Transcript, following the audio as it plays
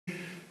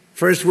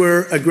First,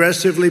 we're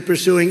aggressively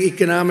pursuing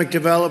economic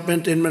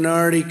development in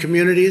minority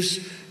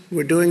communities.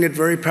 We're doing it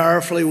very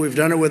powerfully. We've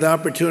done it with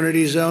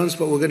opportunity zones,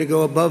 but we're going to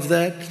go above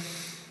that.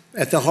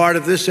 At the heart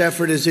of this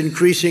effort is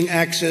increasing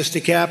access to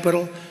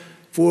capital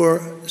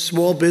for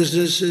small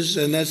businesses,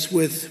 and that's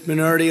with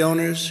minority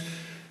owners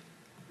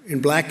in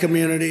black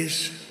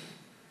communities.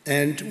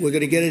 And we're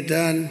going to get it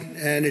done,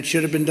 and it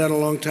should have been done a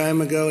long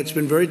time ago. It's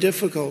been very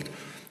difficult,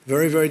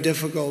 very, very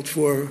difficult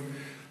for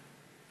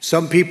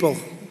some people,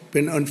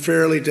 been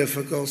unfairly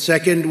difficult.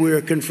 Second,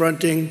 we're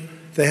confronting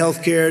the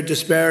healthcare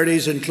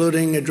disparities,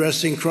 including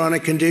addressing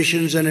chronic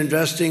conditions and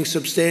investing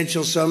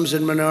substantial sums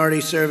in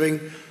minority-serving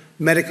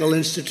medical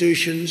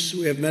institutions.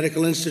 We have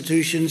medical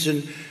institutions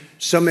in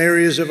some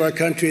areas of our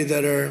country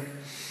that are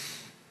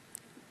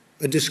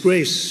a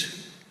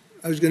disgrace.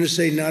 I was going to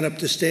say not up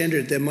to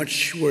standard. They're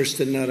much worse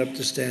than not up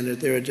to standard.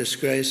 They're a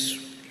disgrace.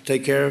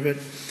 Take care of it.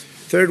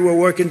 Third, we're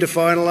working to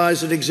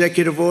finalize an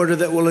executive order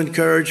that will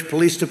encourage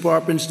police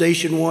departments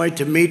nationwide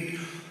to meet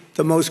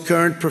the most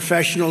current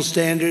professional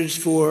standards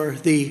for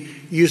the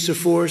use of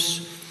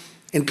force,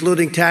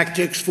 including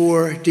tactics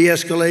for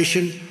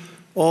de-escalation.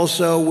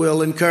 Also,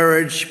 we'll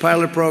encourage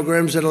pilot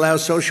programs that allow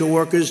social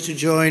workers to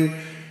join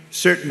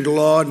certain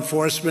law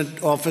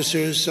enforcement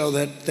officers so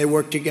that they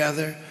work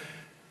together.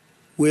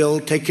 We'll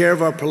take care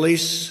of our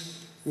police.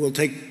 We're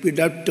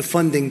not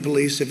defunding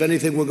police. If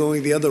anything, we're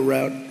going the other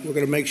route. We're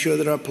going to make sure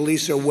that our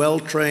police are well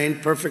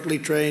trained, perfectly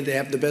trained, they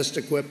have the best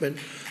equipment.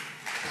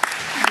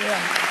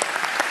 Yeah.